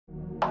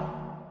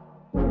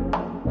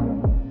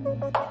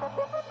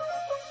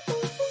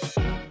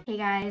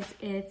Hey guys,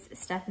 it's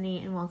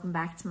Stephanie and welcome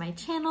back to my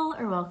channel,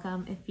 or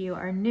welcome if you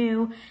are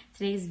new.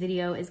 Today's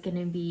video is going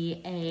to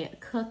be a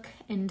cook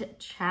and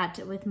chat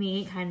with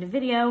me kind of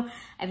video.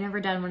 I've never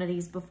done one of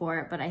these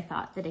before, but I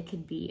thought that it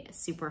could be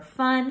super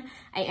fun.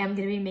 I am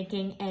going to be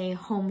making a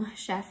home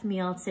chef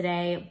meal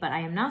today, but I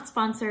am not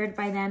sponsored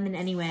by them in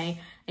any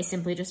way. I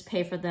simply just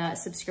pay for the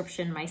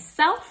subscription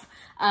myself.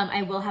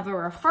 I will have a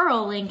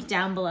referral link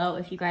down below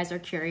if you guys are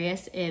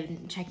curious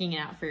in checking it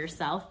out for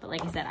yourself. But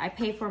like I said, I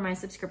pay for my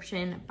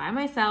subscription by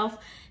myself.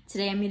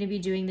 Today I'm going to be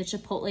doing the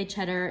Chipotle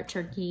cheddar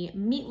turkey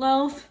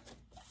meatloaf.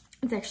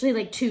 It's actually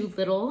like two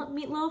little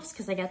meatloafs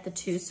because I got the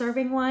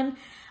 2-serving one,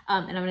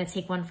 and I'm going to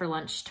take one for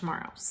lunch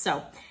tomorrow.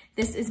 So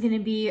this is going to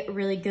be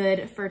really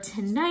good for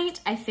tonight.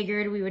 I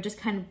figured we would just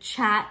kind of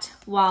chat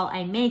while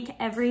I make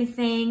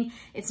everything.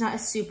 It's not a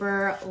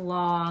super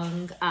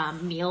long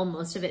meal.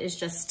 Most of it is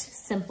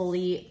just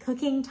simply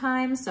cooking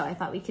time. So I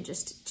thought we could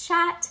just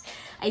chat.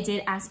 I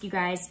did ask you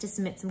guys to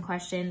submit some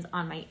questions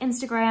on my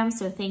Instagram.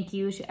 So thank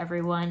you to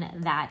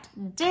everyone that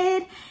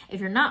did.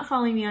 If you're not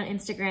following me on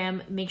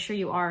Instagram, make sure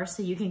you are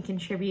so you can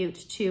contribute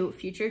to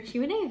future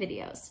Q&A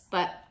videos.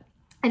 But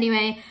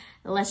anyway,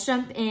 let's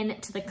jump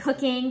into the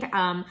cooking.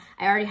 I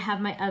already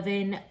have my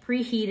oven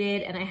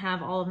preheated and I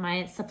have all of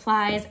my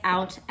supplies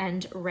out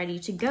and ready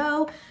to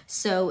go.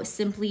 So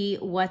simply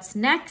what's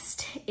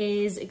next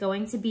is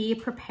going to be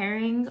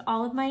preparing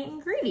all of my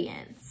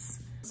ingredients.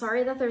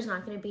 Sorry that there's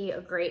not going to be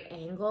a great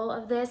angle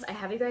of this. I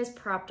have you guys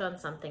propped on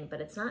something,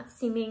 but it's not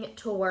seeming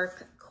to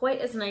work quite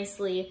as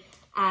nicely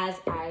as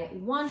I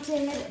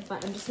wanted.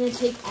 But I'm just going to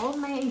take all of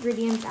my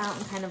ingredients out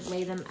and kind of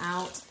lay them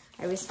out.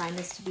 I always find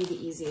this to be the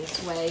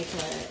easiest way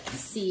to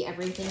see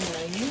everything that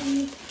I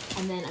need.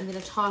 And then I'm gonna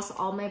toss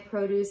all my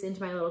produce into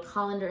my little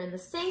colander in the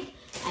sink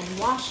and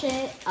wash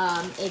it,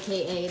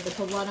 AKA the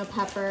poblano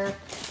pepper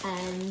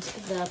and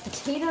the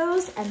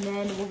potatoes. And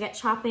then we'll get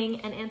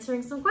chopping and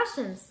answering some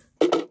questions.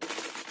 A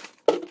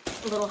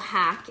little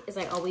hack is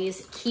I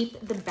always keep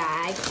the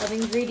bag of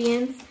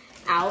ingredients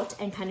out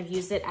and kind of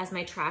use it as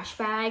my trash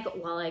bag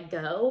while I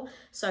go,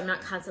 so I'm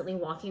not constantly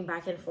walking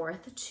back and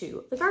forth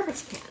to the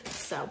garbage can.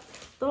 So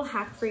little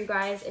hack for you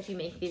guys if you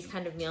make these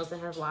kind of meals that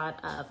have a lot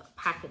of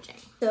packaging.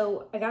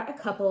 So I got a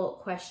couple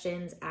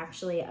questions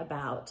actually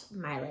about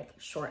my like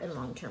short and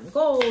long-term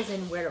goals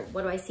and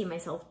what do I see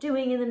myself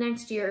doing in the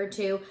next year or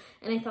two,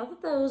 and I thought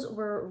that those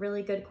were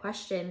really good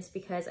questions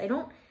because I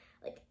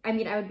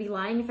would be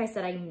lying if I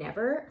said I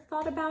never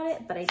thought about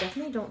it, but I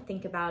definitely don't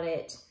think about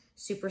it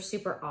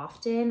super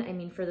often. I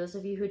mean, for those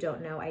of you who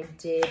don't know, I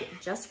did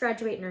just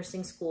graduate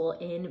nursing school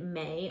in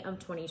May of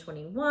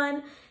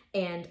 2021,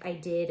 and I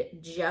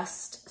did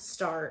just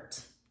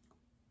start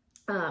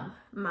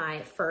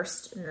my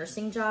first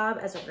nursing job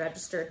as a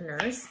registered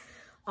nurse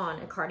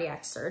on a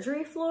cardiac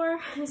surgery floor.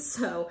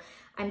 So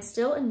I'm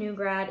still a new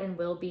grad and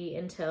will be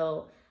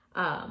until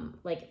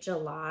like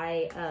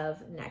July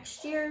of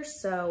next year.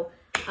 So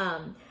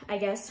I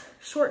guess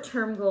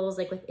short-term goals,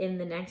 like within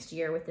the next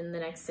year, within the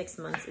next 6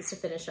 months, is to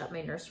finish up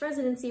my nurse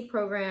residency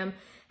program,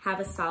 have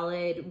a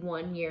solid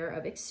 1 year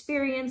of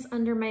experience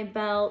under my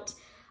belt.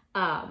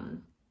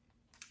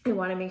 I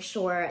want to make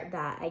sure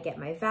that I get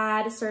my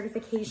VAD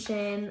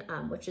certification,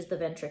 which is the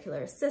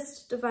ventricular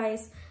assist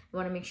device. I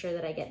want to make sure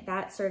that I get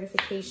that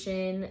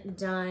certification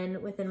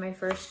done within my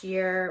first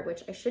year,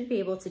 which I should be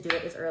able to do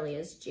it as early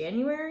as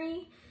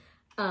January.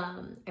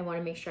 I want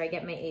to make sure I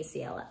get my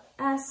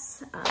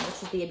ACLS,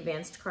 which is the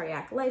Advanced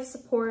Cardiac Life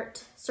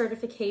Support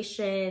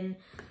certification.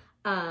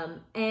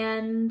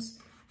 And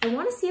I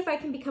want to see if I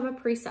can become a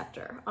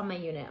preceptor on my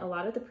unit. A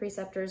lot of the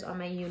preceptors on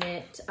my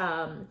unit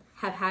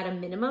have had a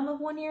minimum of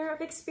 1 year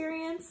of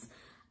experience.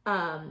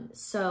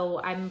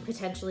 So I'm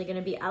potentially going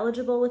to be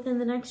eligible within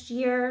the next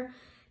year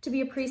to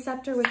be a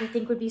preceptor, which I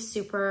think would be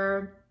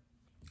super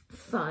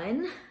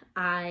fun.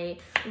 I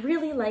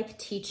really like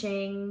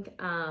teaching.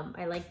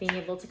 I like being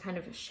able to kind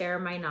of share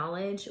my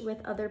knowledge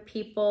with other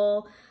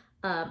people.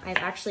 I've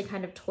actually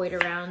kind of toyed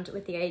around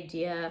with the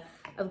idea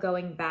of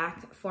going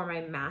back for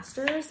my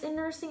master's in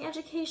nursing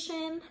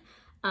education.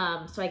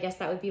 So I guess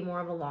that would be more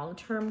of a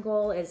long-term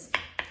goal, is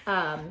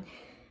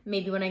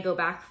maybe when I go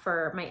back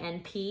for my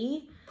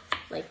NP,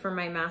 like for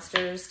my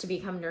master's to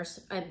become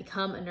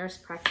a nurse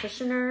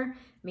practitioner,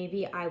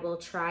 maybe I will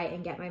try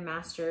and get my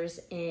master's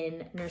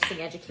in nursing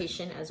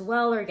education as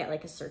well, or get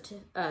like a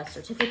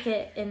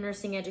certificate in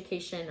nursing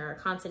education, or a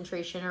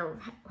concentration, or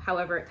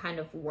however it kind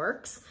of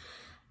works.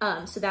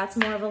 So that's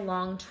more of a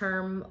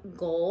long-term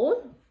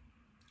goal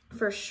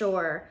for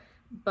sure.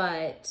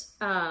 But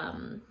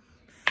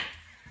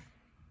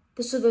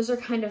so those are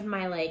kind of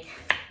my like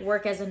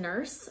work as a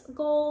nurse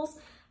goals.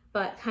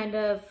 But kind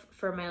of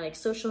for my like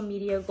social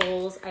media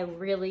goals, I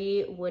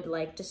really would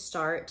like to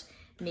start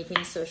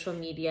making social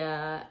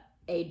media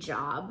a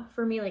job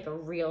for me, like a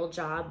real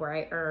job where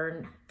I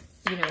earn,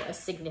 you know, a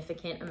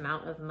significant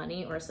amount of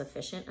money, or a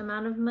sufficient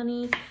amount of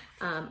money.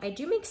 I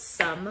do make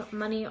some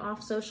money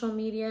off social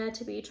media,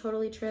 to be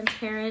totally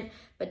transparent,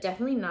 but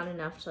definitely not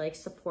enough to like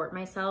support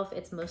myself.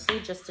 It's mostly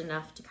just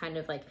enough to kind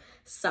of like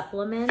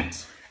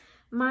supplement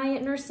my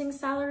nursing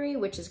salary,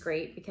 which is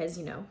great because,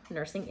 you know,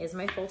 nursing is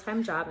my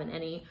full-time job and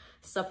any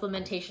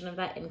supplementation of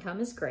that income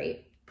is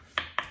great.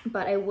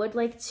 But I would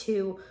like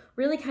to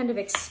really kind of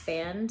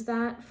expand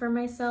that for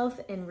myself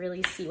and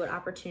really see what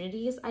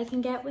opportunities I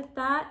can get with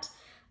that.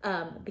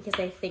 Because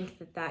I think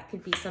that that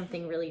could be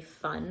something really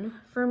fun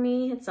for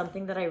me. It's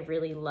something that I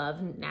really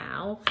love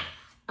now.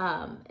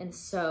 And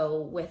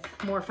so with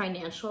more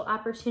financial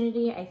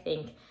opportunity, I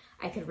think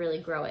I could really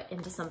grow it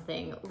into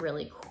something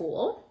really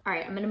cool. All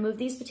right, I'm gonna move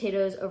these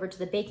potatoes over to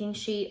the baking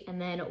sheet, and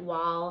then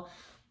while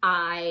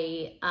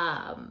I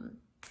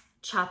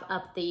chop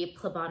up the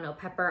poblano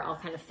pepper, I'll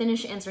kind of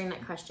finish answering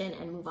that question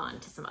and move on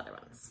to some other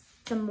ones.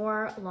 Some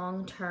more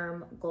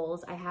long-term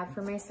goals I have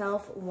for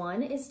myself.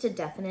 One is to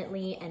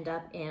definitely end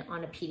up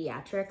on a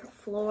pediatric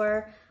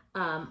floor.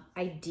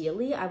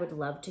 Ideally, I would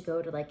love to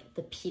go to like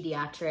the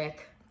pediatric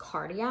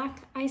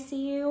cardiac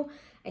ICU.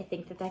 I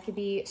think that that could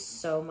be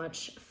so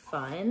much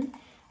fun.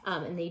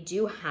 And they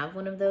do have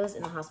one of those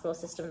in the hospital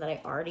system that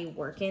I already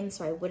work in,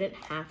 so I wouldn't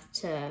have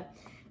to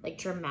like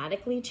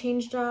dramatically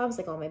change jobs.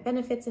 Like all my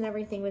benefits and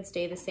everything would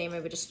stay the same.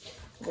 I would just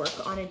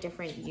work on a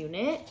different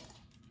unit.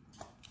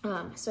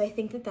 So I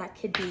think that that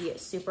could be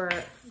super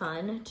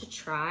fun to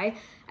try.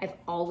 I've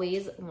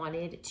always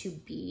wanted to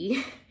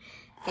be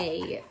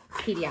a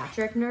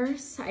pediatric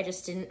nurse. I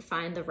just didn't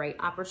find the right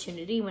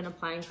opportunity when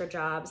applying for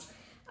jobs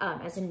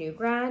as a new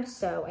grad.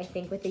 So I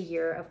think with a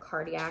year of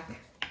cardiac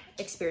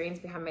experience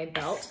behind my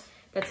belt,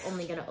 that's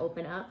only gonna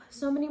open up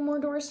so many more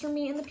doors for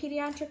me in the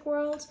pediatric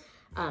world.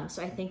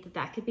 So I think that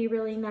that could be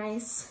really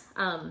nice.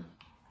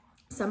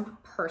 Some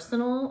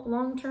personal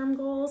long-term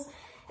goals.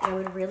 I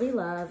would really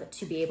love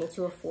to be able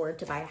to afford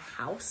to buy a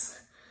house.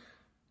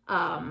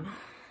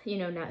 You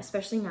know, now,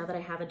 especially now that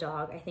I have a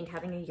dog, I think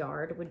having a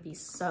yard would be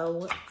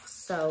so,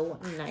 so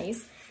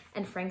nice.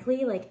 And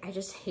frankly, like, I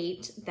just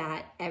hate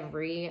that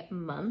every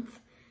month,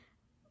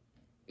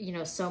 you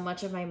know, so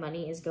much of my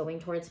money is going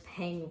towards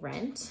paying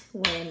rent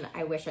when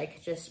I wish I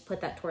could just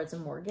put that towards a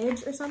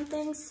mortgage or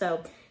something.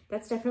 So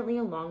that's definitely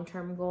a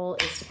long-term goal,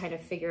 is to kind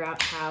of figure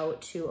out how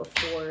to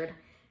afford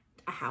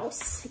a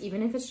house,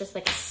 even if it's just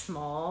like a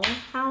small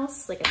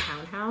house, like a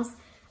townhouse.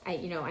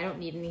 You know, I don't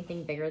need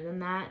anything bigger than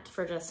that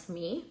for just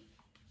me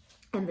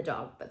and the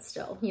dog, but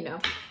still, you know.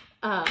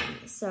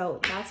 So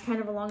that's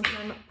kind of a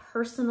long-term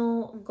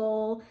personal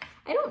goal.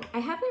 I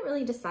haven't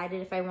really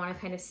decided if I want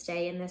to kind of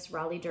stay in this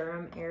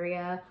Raleigh-Durham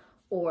area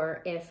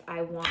or if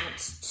I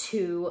want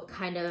to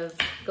kind of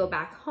go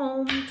back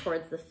home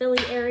towards the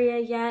Philly area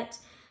yet.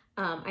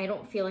 I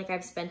don't feel like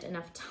I've spent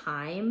enough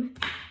time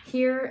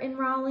here in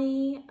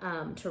Raleigh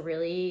to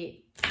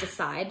really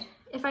decide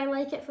if I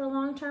like it for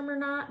long term or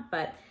not,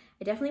 but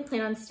I definitely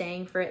plan on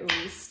staying for at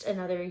least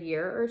another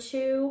year or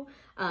two,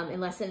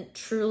 unless a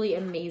truly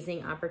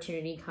amazing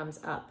opportunity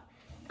comes up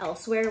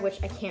elsewhere,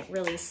 which I can't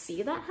really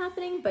see that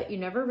happening, but you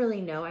never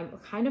really know. I'm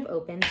kind of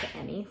open to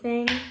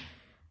anything.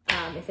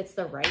 If it's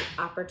the right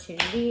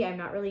opportunity, I'm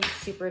not really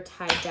super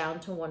tied down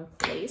to one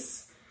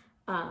place.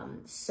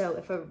 So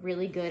if a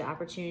really good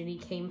opportunity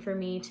came for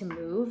me to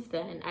move,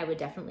 then I would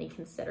definitely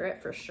consider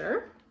it for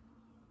sure.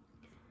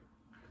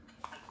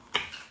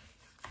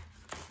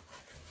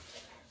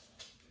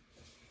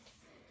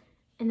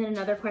 And then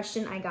another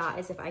question I got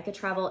is if I could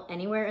travel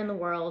anywhere in the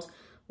world,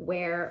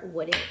 where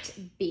would it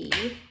be?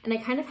 And I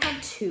kind of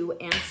have two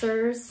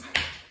answers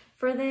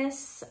for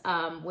this,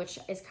 which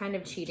is kind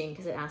of cheating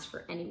because it asks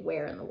for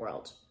anywhere in the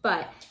world.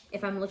 But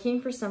if I'm looking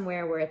for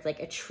somewhere where it's like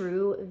a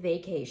true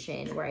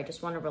vacation, where I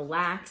just want to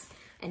relax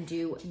and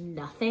do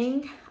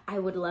nothing, I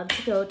would love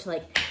to go to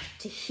like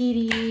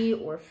Tahiti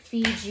or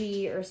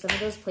Fiji or some of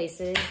those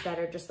places that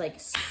are just like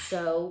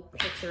so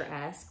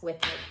picturesque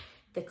with like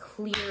the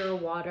clear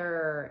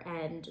water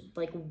and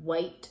like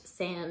white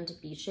sand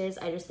beaches.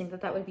 I just think that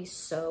that would be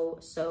so,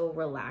 so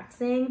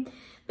relaxing.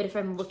 But if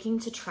I'm looking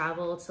to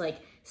travel to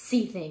like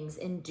see things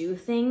and do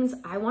things,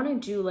 I want to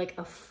do like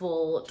a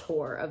full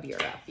tour of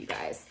Europe, you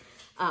guys.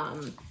 I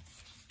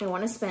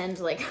want to spend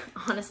like,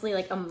 honestly,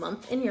 like a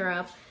month in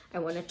Europe. I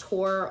want to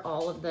tour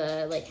all of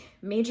the like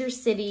major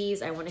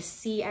cities. I want to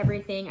see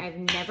everything. I've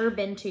never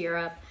been to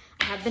Europe.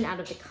 I have been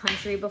out of the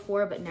country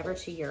before, but never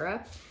to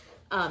Europe.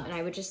 And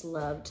I would just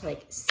love to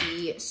like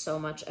see so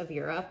much of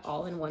Europe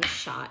all in one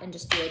shot and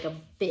just do like a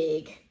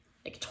big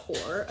like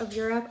tour of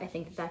Europe. I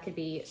think that could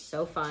be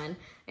so fun.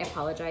 I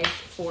apologize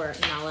for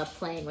Nala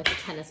playing with the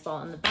tennis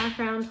ball in the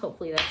background.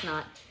 Hopefully that's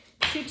not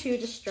too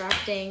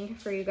distracting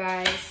for you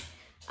guys.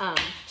 But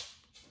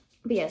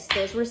yes,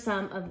 those were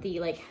some of the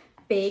like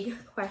big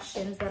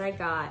questions that I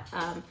got.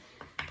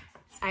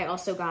 I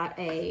also got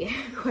a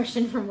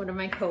question from one of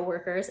my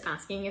coworkers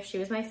asking if she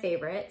was my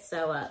favorite.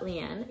 So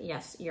Leanne,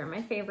 yes, you're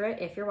my favorite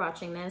if you're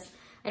watching this.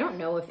 I don't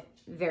know if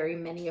very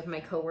many of my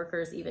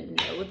coworkers even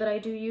know that I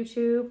do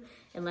YouTube,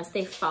 unless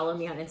they follow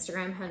me on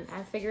Instagram and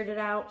I've figured it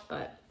out.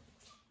 But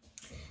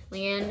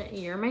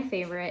Leanne, you're my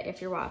favorite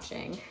if you're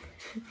watching.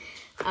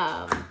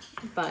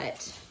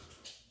 But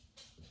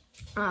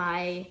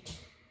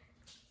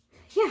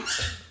yeah.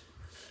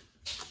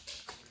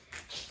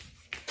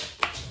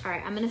 All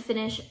right, I'm gonna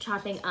finish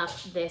chopping up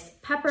this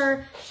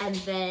pepper and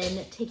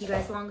then take you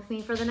guys along with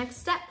me for the next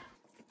step.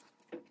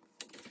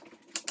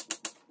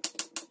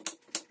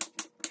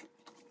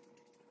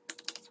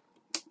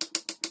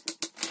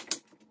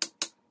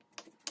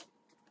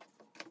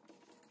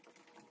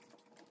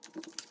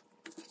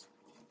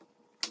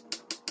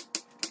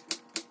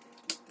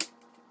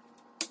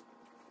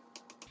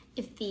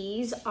 If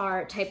these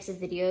are types of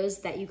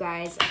videos that you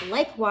guys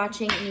like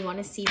watching and you want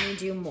to see me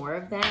do more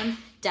of them,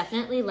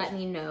 definitely let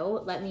me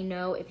know. Let me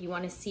know if you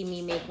want to see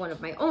me make one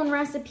of my own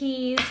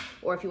recipes,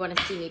 or if you want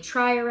to see me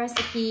try a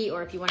recipe,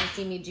 or if you want to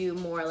see me do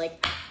more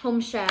like Home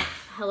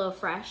Chef,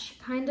 HelloFresh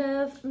kind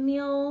of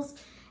meals,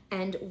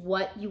 and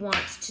what you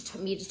want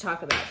me to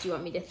talk about. Do you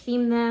want me to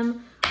theme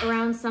them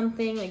around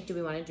something? Like, do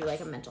we want to do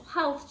like a mental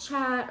health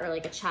chat, or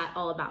like a chat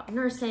all about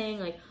nursing?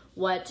 Like,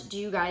 what do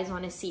you guys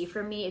want to see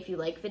from me if you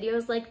like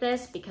videos like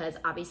this? Because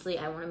obviously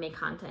I want to make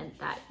content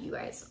that you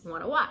guys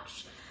want to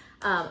watch.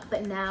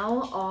 But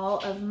now all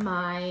of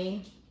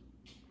my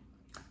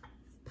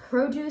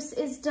produce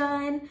is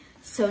done.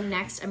 So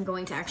next I'm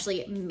going to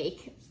actually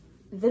make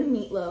the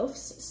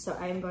meatloafs. So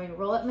I'm going to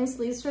roll up my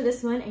sleeves for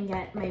this one and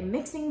get my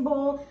mixing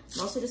bowl.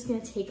 I'm also just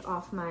going to take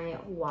off my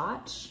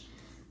watch.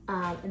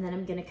 And then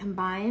I'm going to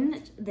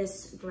combine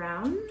this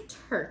ground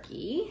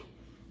turkey.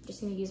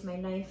 Just gonna use my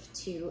knife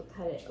to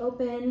cut it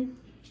open.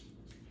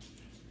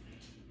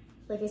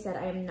 Like I said,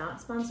 I am not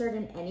sponsored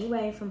in any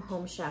way from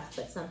Home Chef,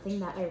 but something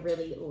that I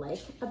really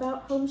like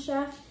about Home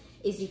Chef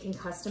is you can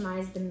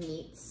customize the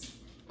meats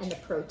and the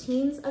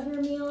proteins of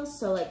your meals.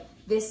 So like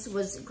this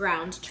was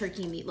ground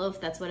turkey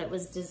meatloaf, that's what it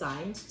was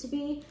designed to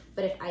be.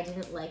 But if I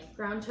didn't like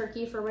ground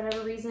turkey for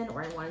whatever reason,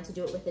 or I wanted to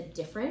do it with a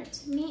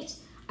different meat,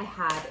 I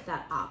had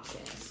that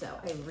option. So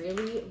I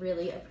really,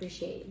 really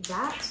appreciate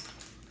that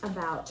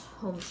about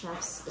Home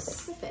Chef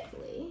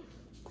specifically.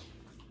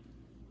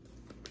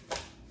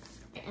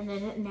 And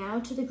then now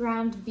to the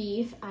ground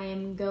beef, I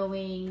am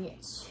going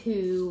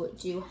to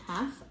do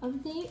half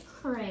of the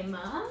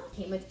crema.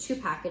 Came with 2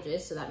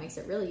 packages, so that makes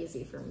it really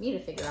easy for me to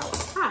figure out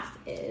what half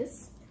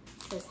is.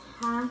 There's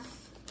half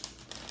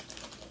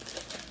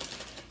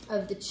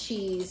of the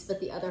cheese,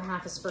 but the other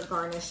half is for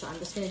garnish. So I'm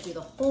just gonna do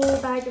the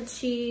whole bag of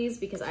cheese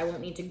because I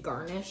won't need to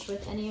garnish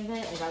with any of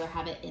it. I'd rather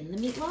have it in the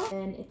meatloaf.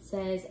 And it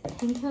says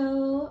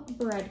panko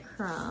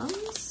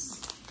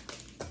breadcrumbs.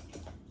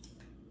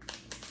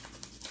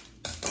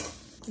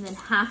 And then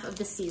half of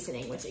the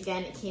seasoning, which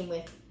again, it came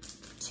with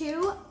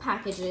 2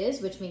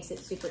 packages, which makes it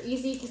super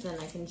easy because then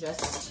I can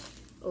just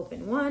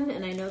open one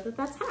and I know that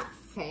that's half.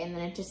 Okay, and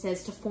then it just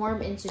says to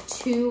form into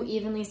 2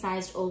 evenly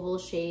sized oval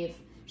shaped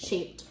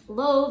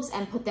loaves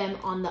and put them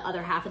on the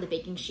other half of the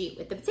baking sheet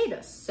with the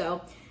potatoes. So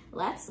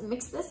let's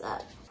mix this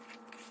up.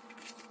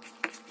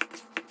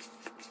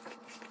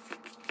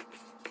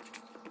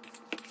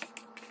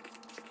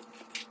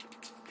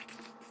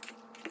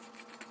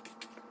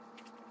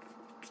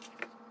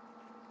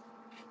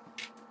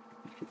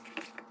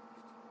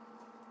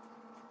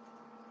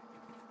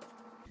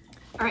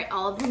 All right,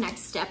 all of the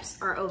next steps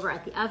are over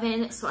at the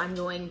oven. So I'm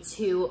going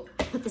to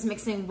put this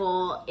mixing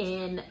bowl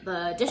in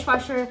the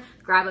dishwasher,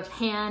 grab a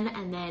pan,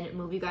 and then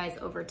move you guys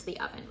over to the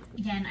oven.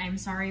 Again, I'm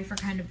sorry for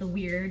kind of the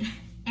weird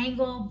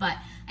angle, but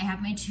I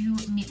have my 2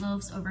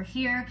 meatloaves over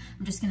here.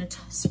 I'm just gonna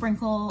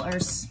sprinkle, or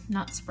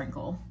not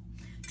sprinkle,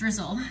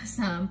 drizzle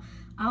some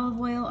olive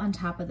oil on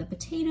top of the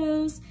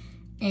potatoes.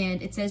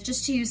 And it says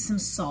just to use some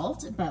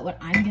salt, but what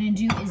I'm gonna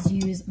do is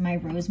use my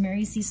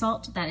rosemary sea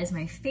salt. That is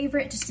my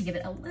favorite, just to give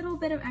it a little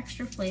bit of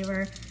extra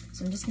flavor.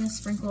 So I'm just gonna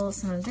sprinkle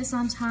some of this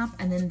on top,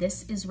 and then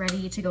this is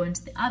ready to go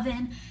into the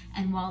oven.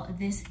 And while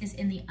this is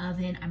in the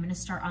oven, I'm gonna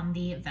start on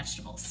the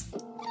vegetables.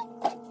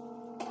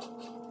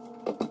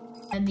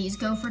 And these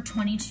go for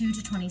 22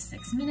 to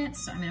 26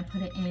 minutes. So I'm gonna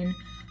put it in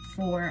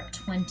for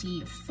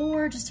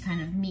 24, just to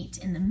kind of meet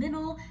in the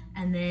middle.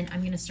 And then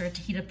I'm gonna start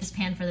to heat up this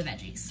pan for the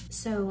veggies.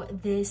 So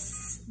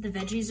the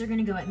veggies are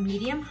gonna go at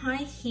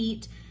medium-high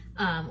heat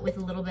with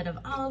a little bit of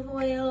olive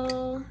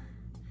oil.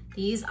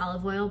 These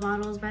olive oil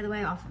bottles, by the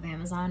way, off of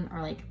Amazon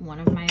are like one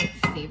of my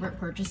favorite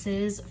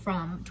purchases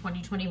from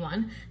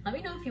 2021. Let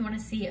me know if you wanna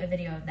see a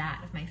video of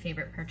that, of my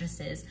favorite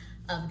purchases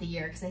of the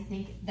year, because I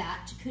think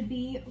that could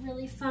be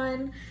really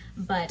fun.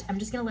 But I'm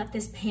just gonna let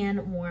this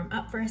pan warm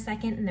up for a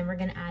second, and then we're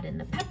gonna add in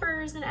the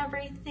peppers and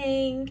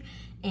everything.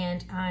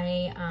 And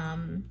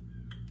I'm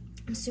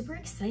super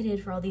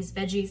excited for all these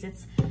veggies.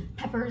 It's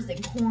peppers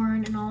and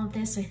corn and all of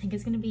this, so I think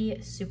it's gonna be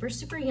super,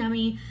 super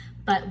yummy.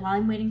 But while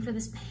I'm waiting for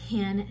this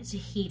pan to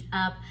heat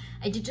up,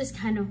 I did just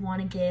kind of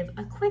wanna give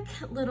a quick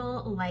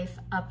little life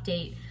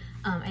update.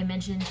 I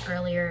mentioned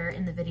earlier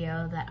in the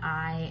video that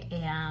I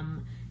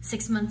am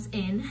 6 months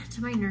in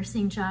to my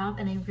nursing job,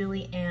 and I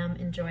really am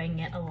enjoying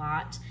it a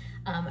lot.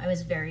 I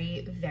was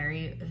very,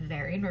 very,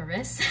 very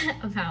nervous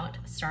about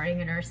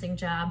starting a nursing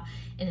job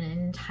in an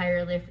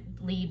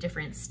entirely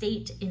different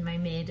state in my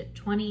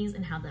mid-20s,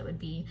 and how that would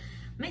be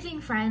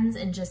making friends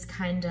and just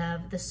kind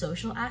of the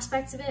social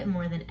aspects of it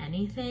more than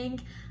anything.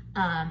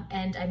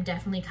 And I'm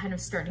definitely kind of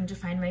starting to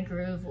find my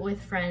groove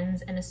with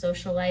friends and a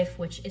social life,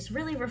 which is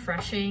really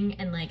refreshing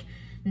and like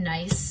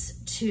nice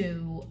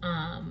to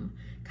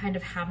kind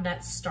of have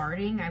that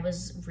starting. I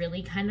was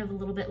really kind of a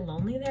little bit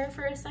lonely there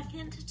for a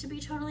second, to be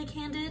totally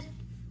candid.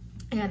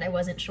 And I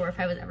wasn't sure if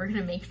I was ever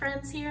gonna make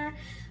friends here,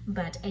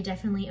 but I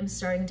definitely am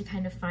starting to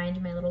kind of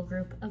find my little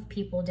group of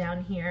people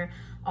down here.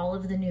 All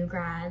of the new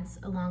grads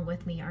along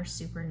with me are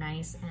super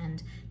nice,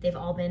 and they've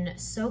all been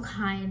so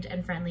kind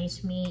and friendly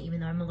to me, even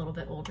though I'm a little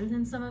bit older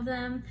than some of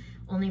them,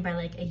 only by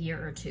like a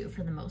year or two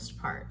for the most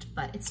part.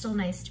 But it's still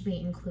nice to be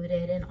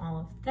included in all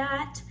of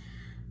that.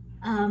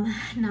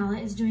 Nala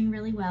is doing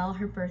really well.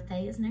 Her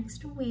birthday is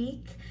next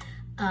week.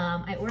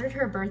 I ordered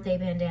her a birthday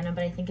bandana,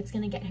 but I think it's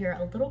gonna get here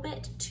a little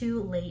bit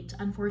too late,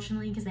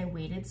 unfortunately, because I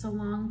waited so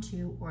long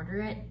to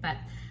order it, but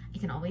I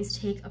can always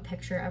take a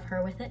picture of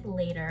her with it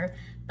later.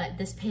 But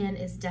this pan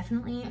is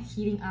definitely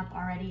heating up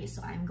already,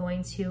 so I'm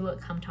going to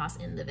come toss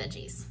in the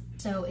veggies.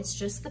 So it's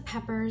just the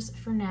peppers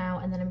for now,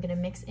 and then I'm gonna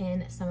mix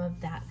in some of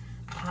that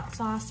hot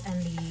sauce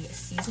and the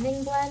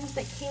seasoning blend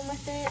that came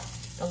with it.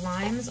 The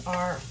limes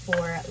are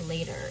for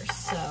later,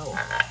 so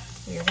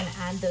we are gonna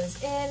add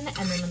those in, and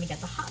then let me get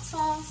the hot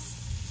sauce.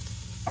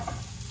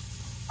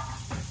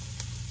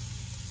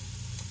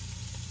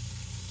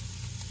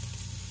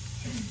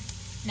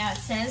 Now it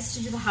says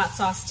to do the hot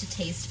sauce to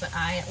taste, but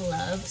I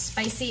love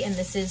spicy, and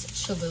this is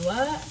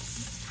Cholula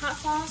hot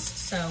sauce,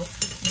 so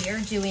we are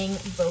doing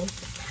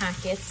both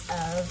packets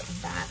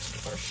of that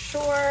for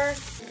sure.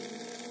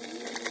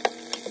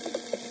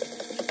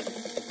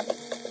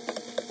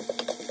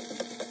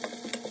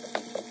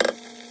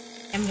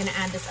 I'm gonna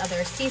add this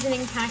other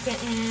seasoning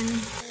packet in.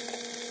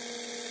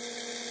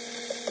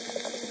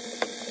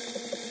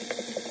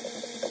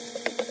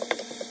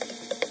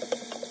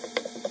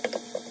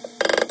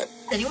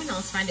 Does anyone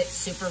else find it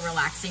super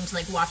relaxing to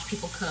like watch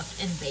people cook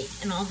and bake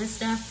and all this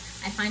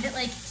stuff? I find it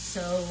like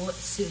so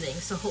soothing.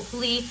 So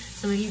hopefully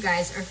some of you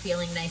guys are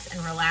feeling nice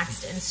and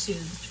relaxed and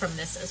soothed from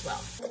this as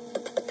well.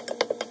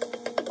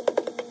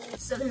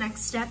 So the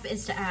next step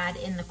is to add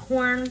in the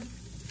corn.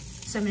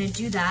 So I'm gonna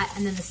do that,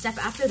 and then the step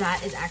after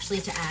that is actually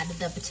to add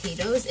the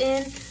potatoes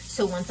in.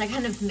 So once I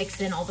kind of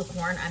mix in all the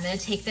corn, I'm gonna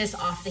take this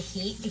off the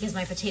heat because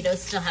my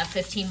potatoes still have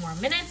 15 more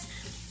minutes.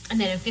 And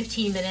then in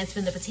 15 minutes,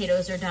 when the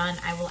potatoes are done,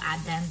 I will add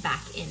them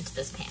back into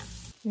this pan.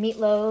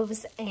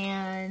 Meatloaves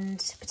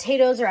and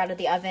potatoes are out of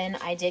the oven.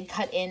 I did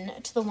cut in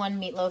to the one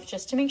meatloaf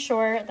just to make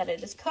sure that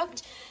it is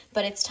cooked,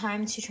 but it's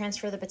time to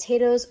transfer the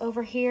potatoes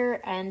over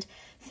here and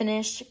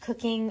finish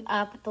cooking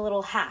up the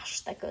little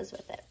hash that goes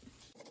with it.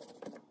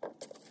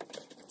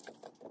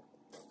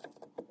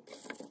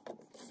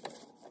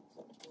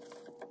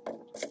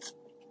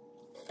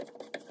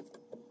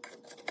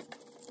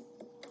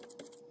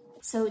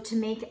 So to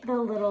make the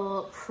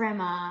little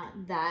crema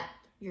that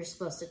you're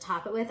supposed to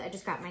top it with, I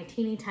just got my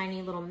teeny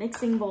tiny little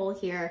mixing bowl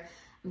here.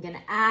 I'm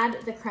gonna add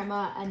the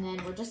crema, and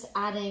then we're just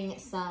adding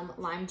some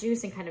lime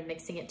juice and kind of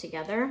mixing it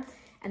together.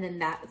 And then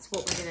that's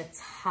what we're gonna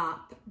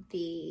top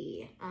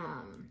the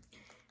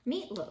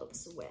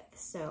meatloaves with.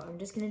 So I'm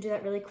just gonna do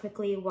that really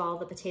quickly while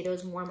the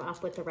potatoes warm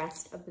up with the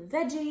rest of the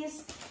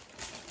veggies.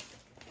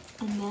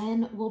 And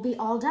then we'll be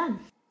all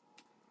done.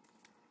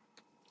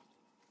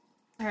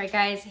 All right,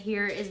 guys,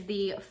 here is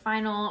the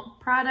final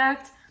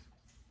product.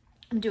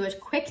 I'm gonna do a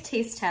quick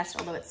taste test,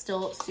 although it's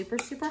still super,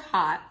 super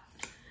hot.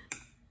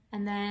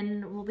 And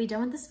then we'll be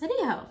done with this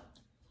video.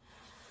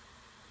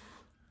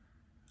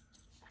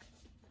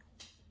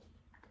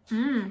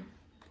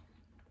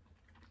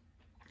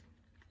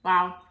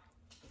 Wow.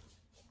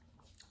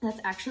 That's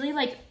actually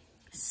like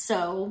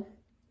so,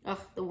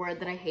 the word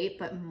that I hate,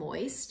 but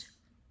moist.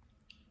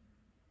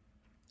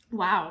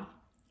 Wow.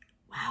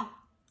 Wow.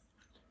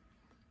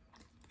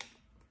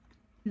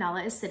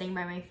 Nala is sitting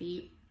by my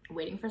feet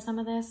waiting for some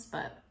of this,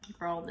 but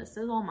girl, this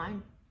is all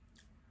mine.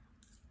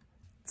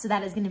 So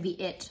that is gonna be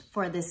it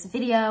for this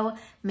video.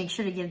 Make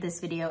sure to give this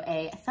video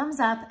a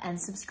thumbs up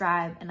and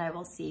subscribe, and I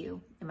will see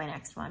you in my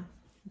next one.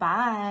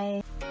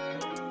 Bye.